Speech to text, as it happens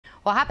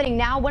Well, happening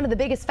now, one of the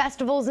biggest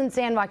festivals in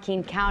San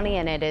Joaquin County,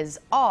 and it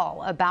is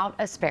all about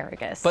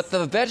asparagus. But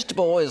the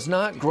vegetable is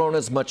not grown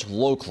as much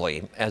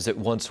locally as it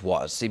once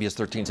was. CBS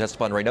 13's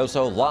Esteban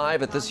Reynoso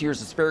live at this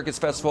year's Asparagus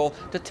Festival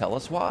to tell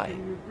us why.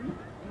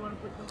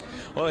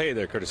 Well, hey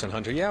there, Curtis and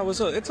Hunter. Yeah, it's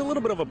a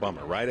little bit of a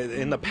bummer, right?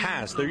 In the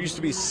past, there used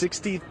to be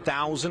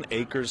 60,000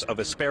 acres of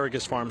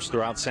asparagus farms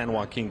throughout San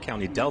Joaquin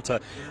County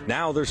Delta.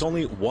 Now there's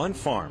only one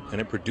farm,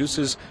 and it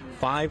produces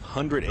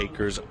 500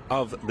 acres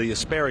of the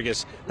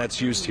asparagus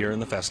that's used here in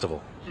the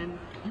festival.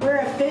 We're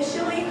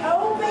officially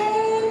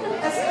open!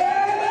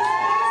 Asparagus!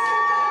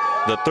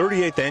 The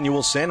 38th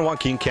annual San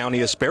Joaquin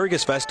County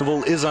Asparagus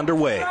Festival is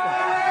underway.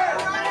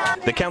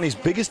 The county's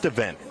biggest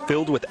event,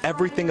 filled with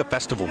everything a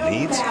festival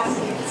needs.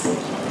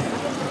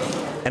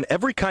 And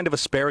every kind of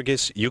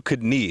asparagus you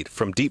could need,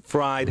 from deep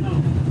fried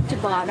to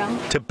bottom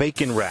to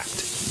bacon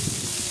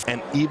wrapped,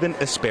 and even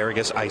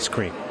asparagus ice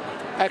cream.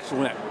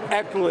 Excellent,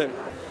 excellent.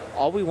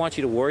 All we want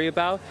you to worry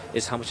about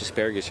is how much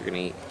asparagus you're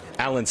going to eat.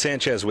 Alan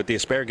Sanchez with the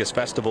Asparagus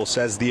Festival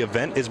says the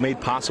event is made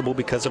possible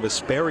because of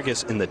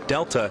asparagus in the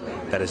Delta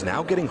that is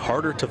now getting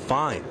harder to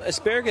find.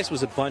 Asparagus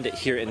was abundant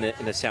here in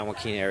the San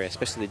Joaquin area,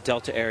 especially the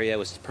Delta area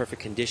was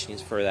perfect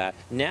conditions for that.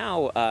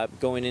 Now,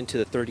 going into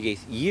the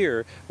 38th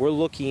year, we're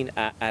looking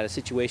at a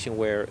situation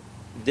where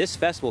this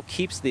festival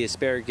keeps the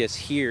asparagus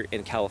here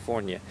in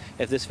California.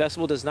 If this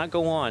festival does not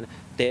go on,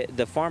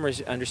 the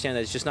farmers understand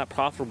that it's just not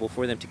profitable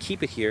for them to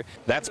keep it here.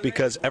 That's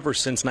because ever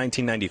since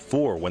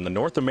 1994, when the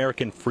North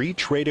American Free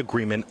Trade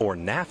Agreement, or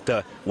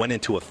NAFTA, went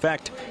into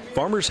effect,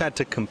 farmers had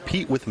to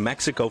compete with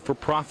Mexico for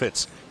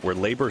profits, where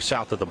labor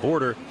south of the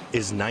border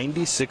is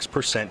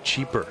 96%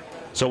 cheaper.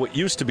 So what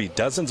used to be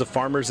dozens of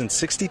farmers and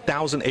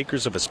 60,000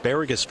 acres of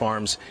asparagus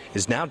farms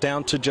is now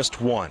down to just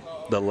one,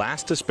 the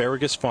last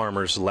asparagus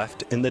farmers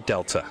left in the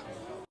Delta.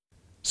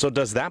 So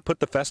does that put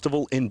the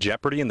festival in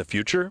jeopardy in the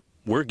future?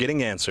 We're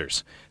getting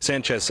answers.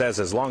 Sanchez says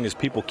as long as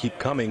people keep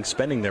coming,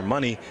 spending their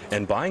money,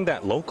 and buying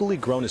that locally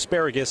grown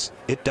asparagus,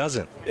 it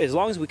doesn't. As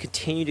long as we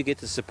continue to get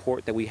the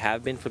support that we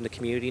have been from the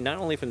community, not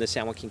only from the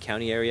San Joaquin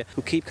County area,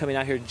 who keep coming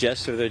out here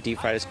just for their deep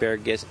fried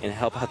asparagus and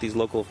help out these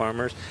local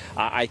farmers,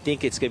 I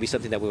think it's going to be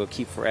something that we will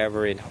keep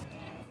forever.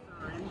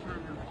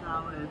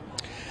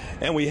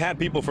 And we had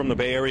people from the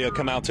Bay Area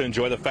come out to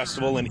enjoy the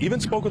festival, and even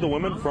spoke with a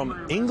woman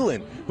from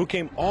England who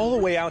came all the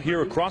way out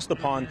here across the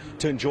pond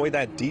to enjoy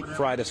that deep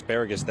fried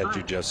asparagus that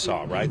you just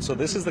saw, right? So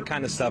this is the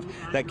kind of stuff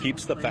that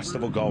keeps the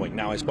festival going.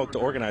 Now, I spoke to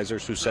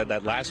organizers who said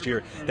that last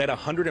year they had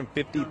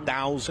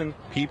 150,000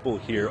 people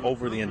here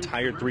over the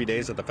entire 3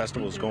 days that the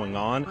festival is going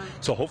on.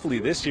 So hopefully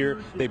this year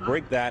they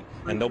break that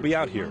and they'll be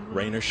out here,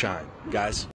 rain or shine. Guys.